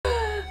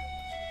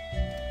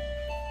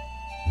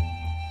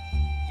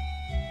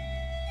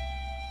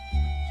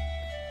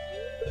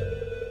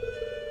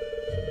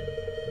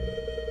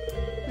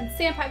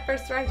Sandpie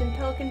first arrived in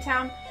Pelican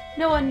Town,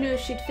 no one knew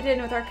she'd fit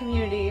in with our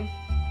community.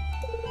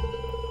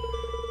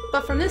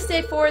 But from this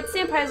day forward,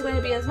 Sandpie is going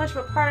to be as much of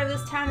a part of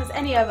this town as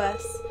any of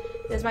us.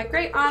 It is my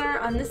great honor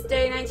on this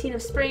day, 19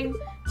 of spring,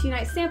 to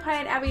unite Sandpie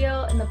and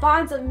Abigail in the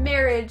bonds of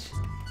marriage.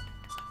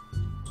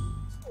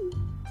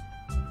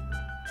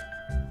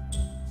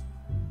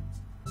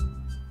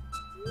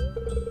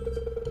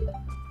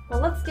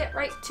 Well, let's get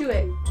right to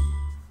it.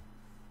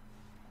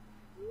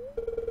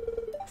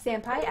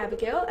 Sandpie,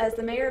 Abigail, as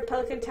the mayor of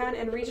Pelican Town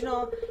and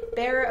regional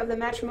bearer of the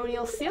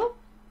matrimonial seal,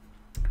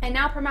 and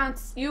now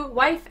pronounce you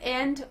wife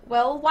and,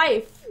 well,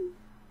 wife.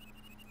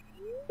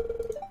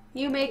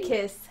 You may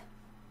kiss.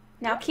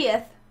 Now,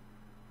 kiss.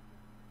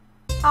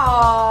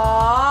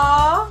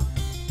 Aww.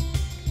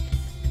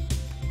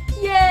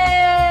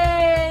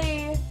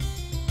 Yay!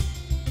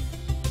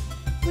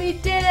 We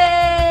did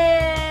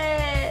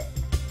it!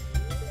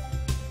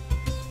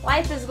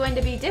 Life is going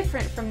to be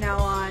different from now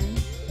on,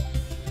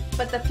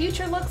 but the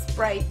future looks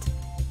bright.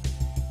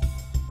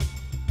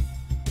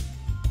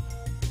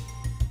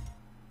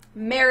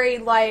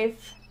 Married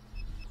life.